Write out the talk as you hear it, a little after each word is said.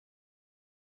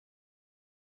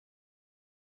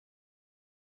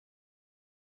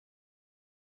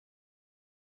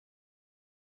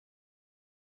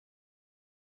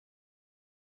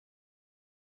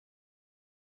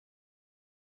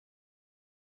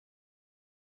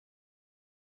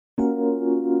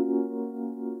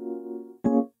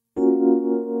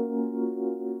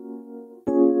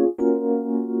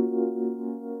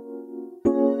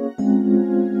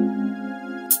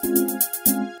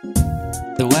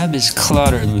web is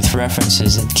cluttered with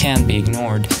references that can't be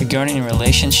ignored regarding the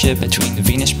relationship between the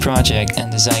Venus Project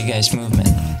and the Zeitgeist movement.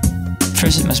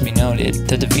 First, it must be noted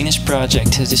that the Venus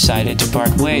Project has decided to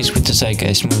part ways with the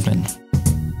Zeitgeist movement.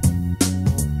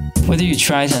 Whether you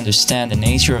try to understand the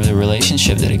nature of the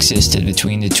relationship that existed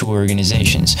between the two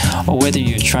organizations, or whether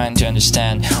you're trying to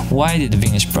understand why did the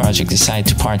Venus Project decide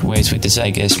to part ways with the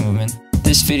Zeitgeist movement,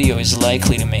 this video is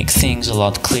likely to make things a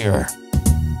lot clearer.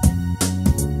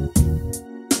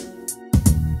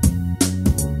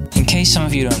 In case some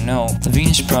of you don't know, the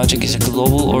Venus Project is a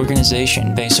global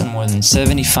organization based on more than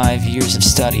 75 years of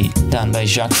study done by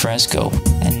Jacques Fresco,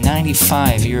 a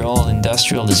 95-year-old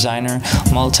industrial designer,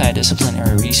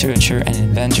 multidisciplinary researcher, and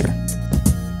inventor.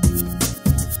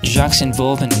 Jacques'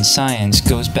 involvement in science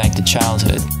goes back to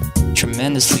childhood.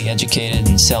 Tremendously educated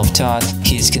and self-taught,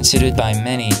 he is considered by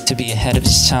many to be ahead of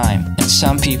his time, and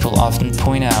some people often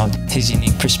point out his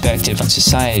unique perspective on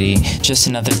society, just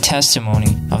another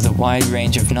testimony of the wide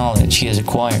range of knowledge he has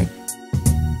acquired.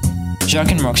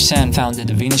 Jacques and Roxanne founded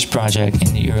the Venus Project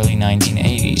in the early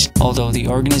 1980s, although the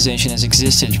organization has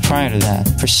existed prior to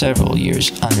that for several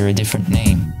years under a different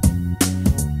name.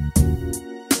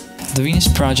 The Venus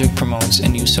Project promotes a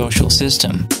new social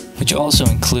system, which also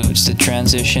includes the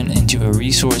transition into a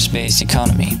resource-based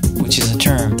economy, which is a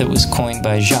term that was coined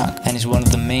by Jacques and is one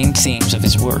of the main themes of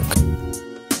his work.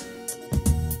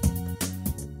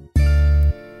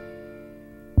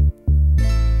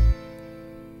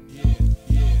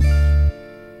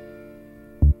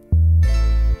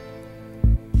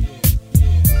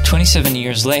 "27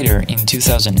 years later, in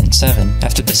 2007,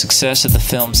 after the success of the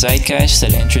film Zeitgeist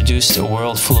that introduced a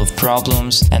world full of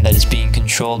problems and that is being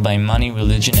controlled by money,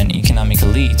 religion, and economic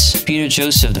elites, Peter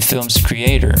Joseph, the film's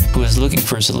creator, who was looking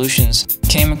for solutions,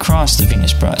 came across the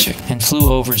Venus Project and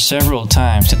flew over several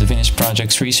times to the Venus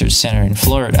Project's research center in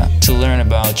Florida to learn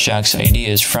about Jacques'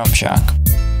 ideas from Jacques.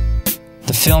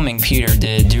 The filming Peter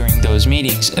did during those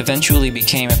meetings eventually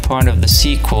became a part of the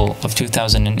sequel of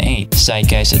 2008,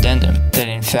 Zeitgeist Addendum, that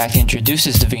in fact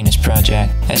introduces the Venus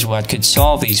Project as what could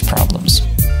solve these problems.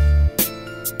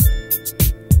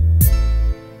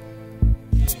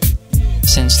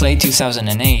 Since late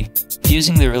 2008,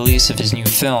 using the release of his new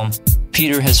film,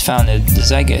 Peter has founded the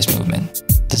Zeitgeist movement.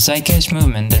 The Zeitgeist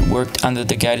movement that worked under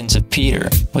the guidance of Peter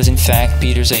was in fact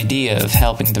Peter's idea of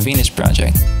helping the Venus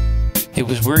Project. It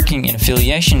was working in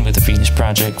affiliation with the Venus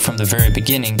Project from the very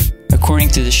beginning, according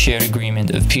to the shared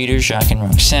agreement of Peter, Jacques, and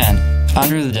Roxanne,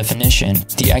 under the definition,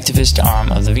 the activist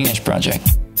arm of the Venus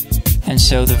Project. And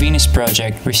so the Venus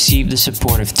Project received the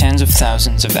support of tens of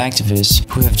thousands of activists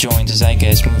who have joined the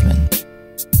Zeitgeist movement.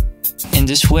 In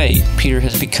this way, Peter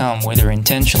has become, whether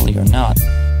intentionally or not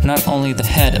only the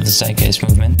head of the Zeitgeist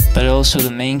movement, but also the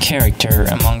main character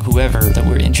among whoever that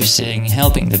were interested in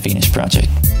helping the Venus Project.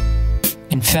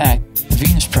 In fact, the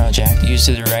Venus Project used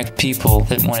to direct people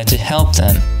that wanted to help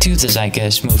them to the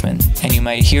Zeitgeist movement, and you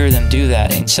might hear them do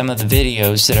that in some of the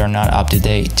videos that are not up to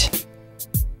date.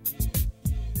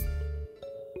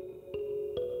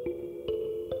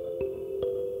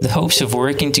 The hopes of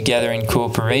working together in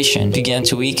cooperation began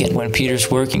to weaken when Peter's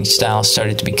working style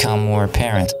started to become more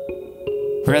apparent.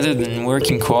 Rather than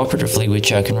working cooperatively with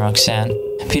Jacques and Roxanne,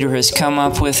 Peter has come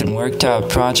up with and worked out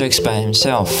projects by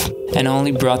himself, and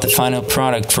only brought the final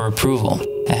product for approval,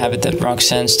 a habit that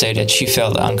Roxanne stated she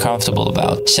felt uncomfortable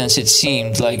about, since it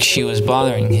seemed like she was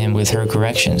bothering him with her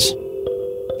corrections.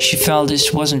 She felt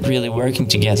this wasn't really working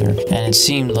together, and it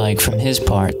seemed like, from his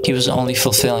part, he was only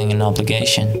fulfilling an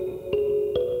obligation.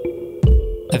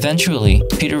 Eventually,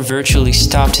 Peter virtually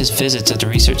stopped his visits at the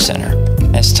research center.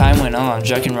 As time went on,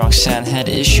 Jacques and Roxanne had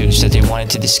issues that they wanted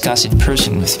to discuss in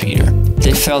person with Peter.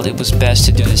 They felt it was best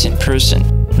to do this in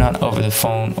person, not over the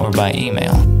phone or by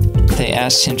email. They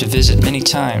asked him to visit many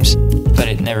times, but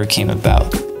it never came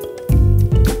about.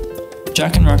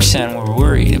 Jacques and Roxanne were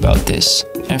worried about this.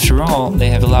 After all, they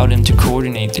have allowed him to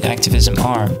coordinate the activism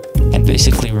arm, and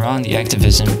basically run the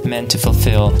activism meant to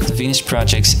fulfill the Venus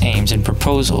Project's aims and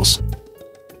proposals.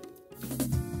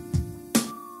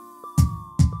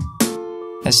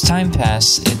 As time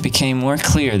passed, it became more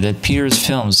clear that Peter's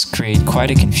films create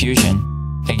quite a confusion.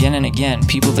 Again and again,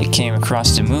 people that came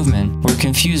across the movement were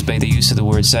confused by the use of the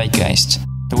word Zeitgeist.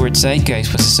 The word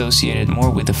Zeitgeist was associated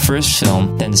more with the first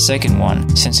film than the second one,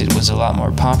 since it was a lot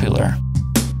more popular.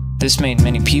 This made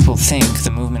many people think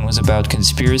the movement was about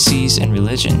conspiracies and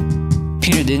religion.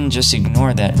 Peter didn't just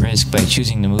ignore that risk by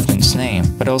choosing the movement's name,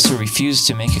 but also refused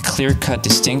to make a clear-cut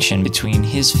distinction between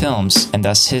his films, and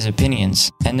thus his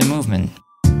opinions, and the movement.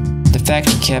 The fact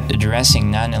he kept addressing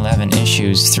 9/11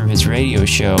 issues through his radio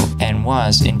show and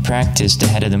was, in practice, the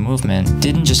head of the movement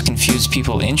didn't just confuse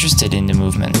people interested in the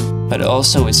movement, but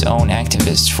also its own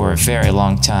activists for a very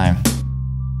long time.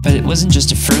 But it wasn't just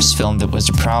the first film that was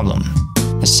the problem.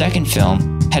 The second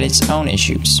film had its own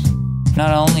issues.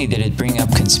 Not only did it bring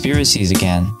up conspiracies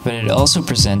again, but it also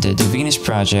presented the Venus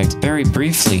Project very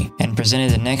briefly and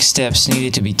presented the next steps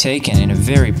needed to be taken in a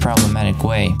very problematic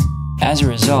way. As a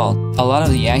result, a lot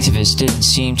of the activists didn't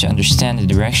seem to understand the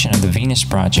direction of the Venus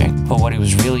Project or what it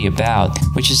was really about,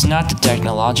 which is not the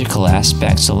technological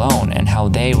aspects alone and how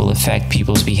they will affect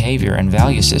people's behavior and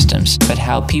value systems, but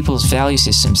how people's value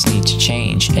systems need to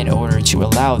change in order to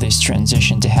allow this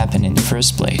transition to happen in the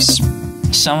first place.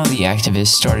 Some of the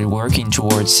activists started working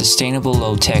towards sustainable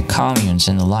low-tech communes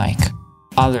and the like.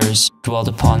 Others dwelled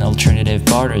upon alternative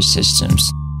barter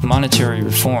systems, monetary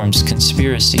reforms,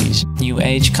 conspiracies, New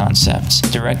Age concepts,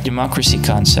 direct democracy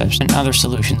concepts, and other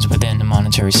solutions within the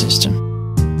monetary system.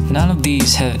 None of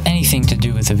these have anything to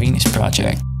do with the Venus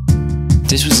Project.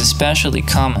 This was especially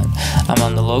common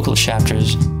among the local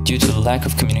chapters due to the lack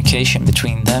of communication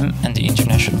between them and the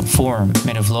international forum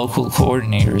made of local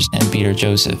coordinators and Peter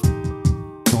Joseph.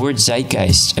 The word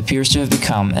Zeitgeist appears to have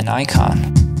become an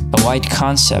icon, a wide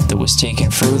concept that was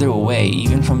taken further away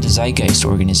even from the Zeitgeist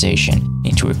organization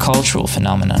into a cultural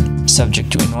phenomenon subject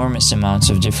to enormous amounts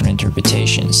of different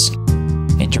interpretations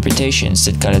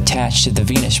that got attached to the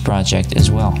Venus Project as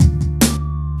well.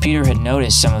 Peter had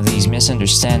noticed some of these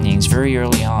misunderstandings very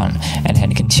early on and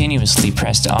had continuously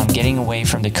pressed on getting away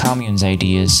from the commune's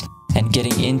ideas and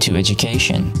getting into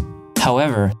education.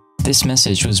 However, this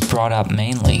message was brought up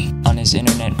mainly on his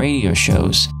internet radio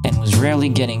shows and was rarely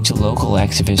getting to local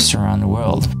activists around the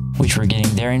world, which were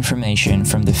getting their information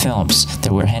from the films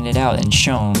that were handed out and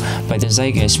shown by the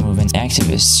Zeitgeist movement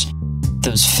activists.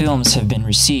 Those films have been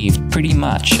received pretty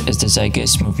much as the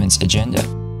Zeitgeist movement's agenda.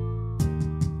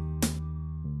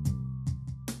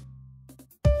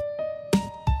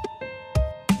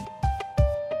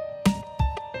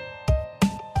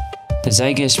 The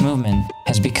Zeitgeist movement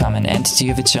has become an entity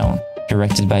of its own,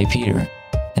 directed by Peter,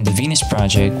 and the Venus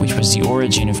Project, which was the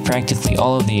origin of practically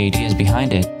all of the ideas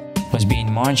behind it, was being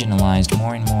marginalized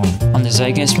more and more. On the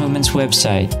Zeitgeist movement's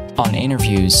website, on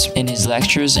interviews, in his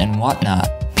lectures and whatnot,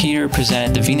 Peter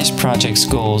presented the Venus Project's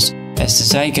goals as the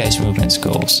Zeitgeist movement's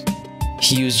goals.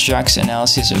 He used Jacques'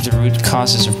 analysis of the root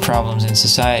causes of problems in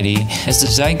society as the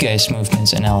Zeitgeist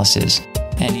movement's analysis,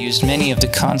 and used many of the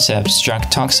concepts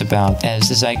Jacques talks about as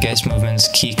the Zeitgeist movement's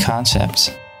key concepts.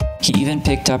 He even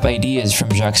picked up ideas from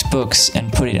Jacques' books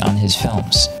and put it on his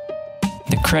films.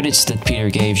 The credits that Peter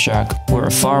gave Jacques were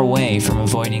a far way from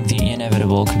avoiding the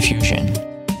inevitable confusion.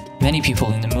 Many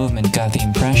people in the movement got the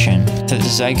impression that the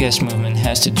Zeitgeist movement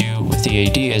has to do with the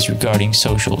ideas regarding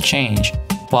social change,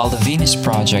 while the Venus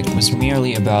Project was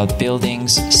merely about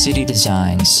buildings, city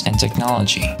designs, and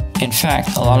technology. In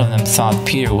fact, a lot of them thought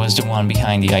Peter was the one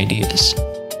behind the ideas.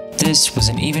 This was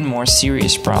an even more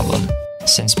serious problem,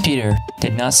 since Peter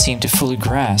did not seem to fully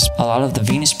grasp a lot of the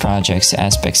Venus Project's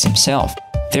aspects himself.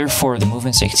 Therefore, the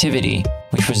movement's activity,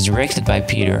 which was directed by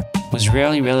Peter, was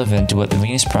rarely relevant to what the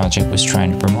Venus Project was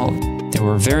trying to promote. There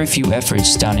were very few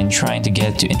efforts done in trying to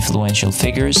get to influential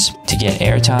figures, to get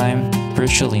airtime,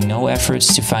 virtually no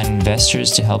efforts to find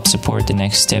investors to help support the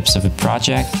next steps of a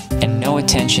project, and no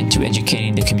attention to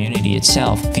educating the community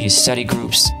itself via study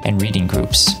groups and reading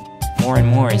groups. More and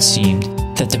more it seemed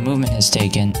that the movement has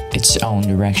taken its own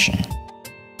direction.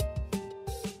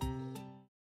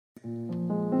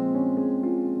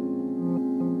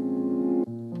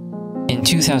 In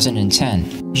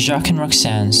 2010, Jacques and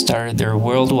Roxanne started their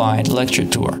worldwide lecture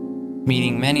tour,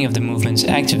 meeting many of the movement's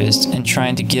activists and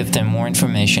trying to give them more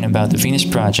information about the Venus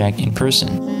Project in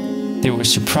person. They were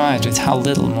surprised with how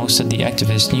little most of the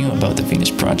activists knew about the Venus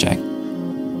Project.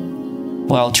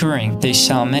 While touring, they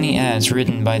saw many ads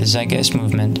written by the Zeitgeist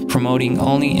movement promoting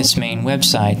only its main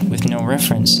website with no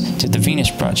reference to the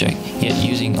Venus Project, yet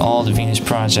using all the Venus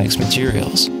Project's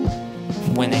materials.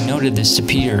 When they noted this to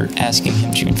Peter, asking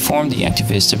him to inform the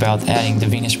activists about adding the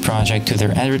Venus Project to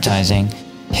their advertising,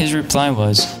 his reply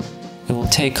was, "It will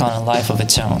take on a life of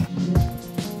its own."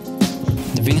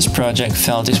 The Venus Project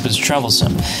felt this was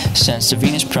troublesome, since the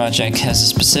Venus Project has a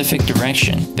specific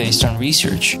direction based on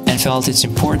research, and felt it's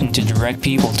important to direct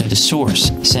people to the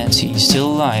source, since he is still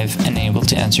alive and able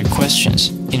to answer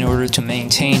questions, in order to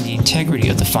maintain the integrity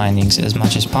of the findings as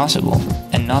much as possible,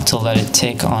 and not to let it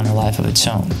take on a life of its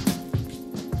own.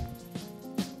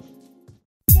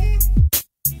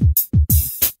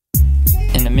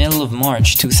 In the middle of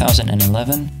March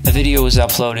 2011, a video was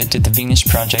uploaded to the Venus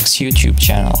Project's YouTube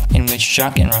channel, in which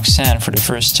Jacques and Roxanne for the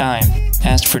first time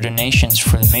asked for donations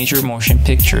for the major motion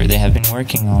picture they have been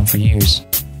working on for years.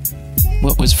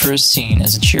 What was first seen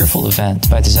as a cheerful event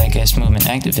by the Zeitgeist movement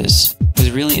activists was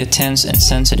really a tense and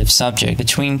sensitive subject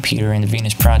between Peter and the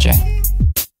Venus Project.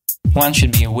 One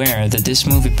should be aware that this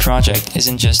movie project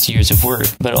isn't just years of work,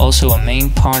 but also a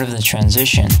main part of the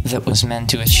transition that was meant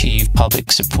to achieve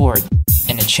public support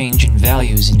and a change in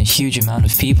values in a huge amount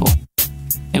of people.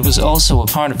 It was also a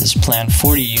part of this plan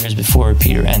 40 years before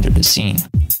Peter entered the scene.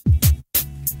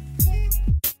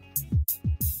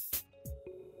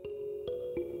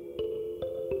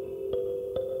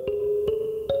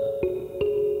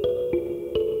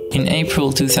 In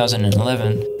April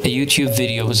 2011, a YouTube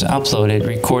video was uploaded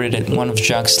recorded at one of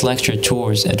Jacques' lecture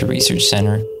tours at the research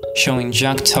center, showing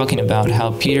Jacques talking about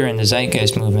how Peter and the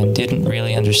Zeitgeist movement didn't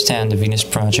really understand the Venus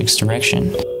Project's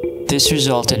direction. This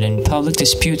resulted in public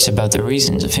disputes about the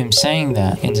reasons of him saying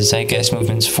that in the Zeitgeist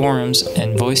movement's forums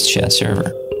and voice chat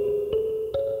server.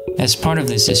 As part of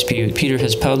this dispute, Peter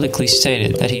has publicly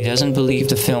stated that he doesn't believe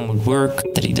the film would work,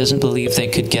 that he doesn't believe they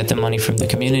could get the money from the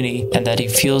community, and that he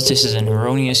feels this is an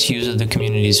erroneous use of the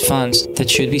community's funds that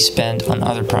should be spent on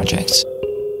other projects.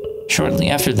 Shortly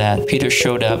after that, Peter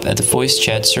showed up at the voice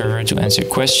chat server to answer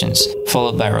questions,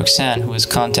 followed by Roxanne, who was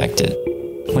contacted.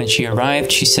 When she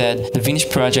arrived, she said, "The Venus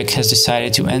Project has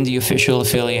decided to end the official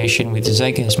affiliation with the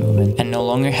Zeitgeist movement and no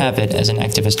longer have it as an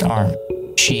activist arm."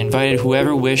 She invited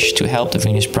whoever wished to help the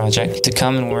Venus Project to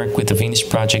come and work with the Venus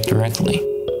Project directly.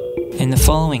 In the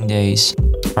following days,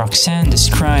 Roxanne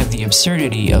described the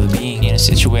absurdity of being in a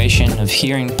situation of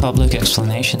hearing public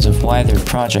explanations of why their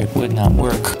project would not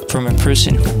work from a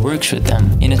person who works with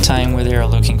them in a time where they are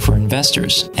looking for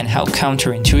investors, and how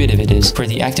counterintuitive it is for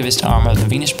the activist arm of the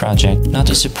Venus Project not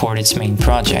to support its main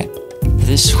project.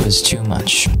 This was too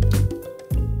much.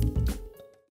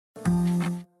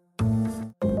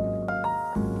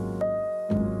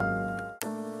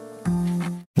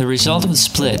 The result of the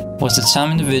split was that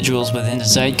some individuals within the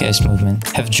Zeitgeist movement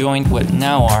have joined what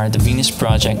now are the Venus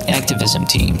Project activism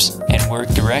teams and work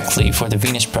directly for the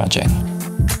Venus Project.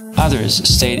 Others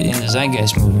stayed in the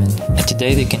Zeitgeist movement, and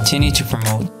today they continue to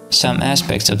promote some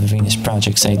aspects of the Venus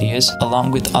Project's ideas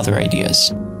along with other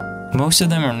ideas. Most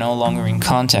of them are no longer in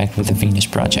contact with the Venus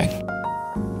Project.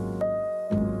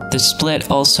 The split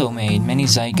also made many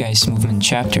Zeitgeist movement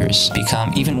chapters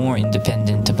become even more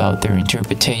independent about their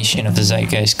interpretation of the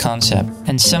Zeitgeist concept,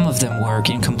 and some of them work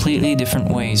in completely different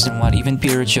ways than what even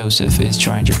Peter Joseph is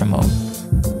trying to promote.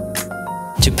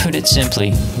 To put it simply,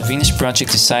 the Venus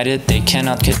Project decided they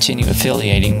cannot continue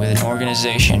affiliating with an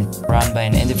organization run by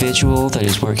an individual that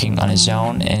is working on his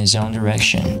own in his own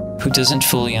direction, who doesn't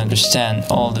fully understand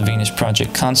all the Venus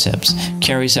Project concepts,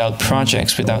 carries out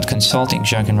projects without consulting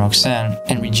Jacques and Roxanne,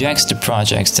 and rejects the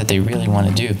projects that they really want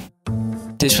to do.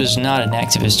 This was not an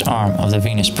activist arm of the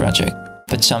Venus Project,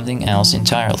 but something else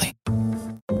entirely.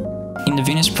 In the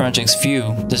Venus Project's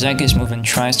view, the Zeitgeist movement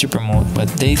tries to promote what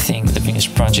they think the Venus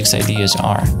Project's ideas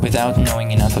are, without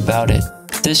knowing enough about it.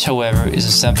 This, however, is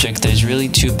a subject that is really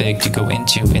too big to go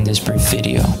into in this brief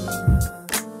video.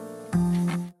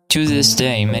 To this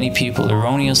day, many people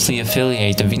erroneously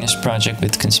affiliate the Venus Project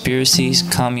with conspiracies,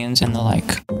 communes, and the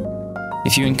like.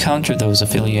 If you encounter those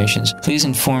affiliations, please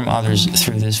inform others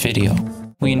through this video.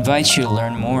 We invite you to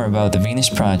learn more about the Venus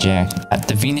Project at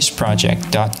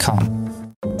thevenusproject.com.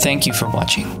 Thank you for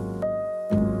watching.